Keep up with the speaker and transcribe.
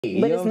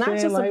But it's not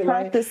just a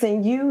practice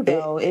in you,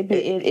 though.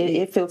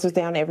 It filters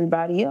down to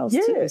everybody else,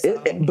 too.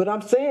 So. But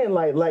I'm saying,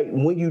 like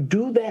when you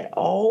do that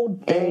all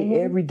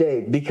day, every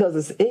day, because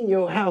it's in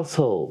your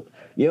household.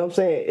 You know what I'm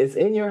saying? It's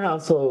in your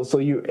household, so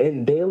you're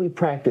in daily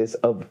practice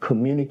of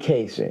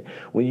communication.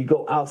 When you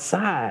go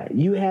outside,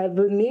 you have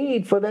the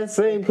need for that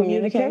same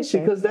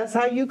communication because that's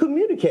how you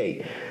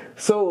communicate.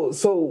 So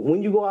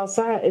when you go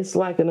outside, it's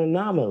like an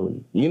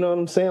anomaly. You know what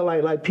I'm saying?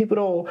 Like people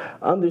don't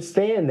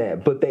understand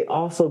that, but they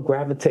also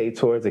gravitate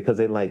towards it because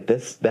they like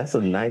this. That's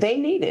a nice. They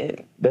need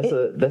it.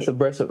 That's a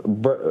breath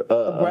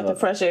of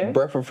fresh air.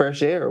 Breath of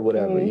fresh air or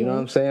whatever. You know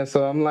what I'm saying?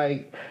 So I'm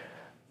like,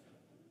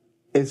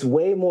 it's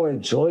way more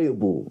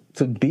enjoyable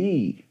to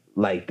be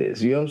like this.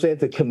 You know what I'm saying?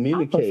 To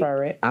communicate. I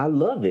prefer it. I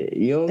love it.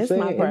 You know what I'm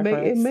saying? My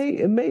preference.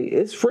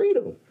 It's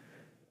freedom.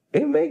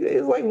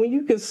 It's like when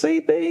you can say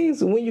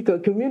things, when you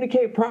can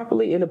communicate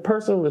properly and the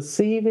person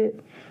receive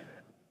it,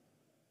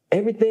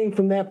 everything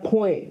from that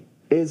point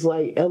is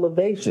like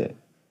elevation.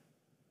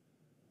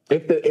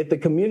 If the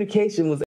communication was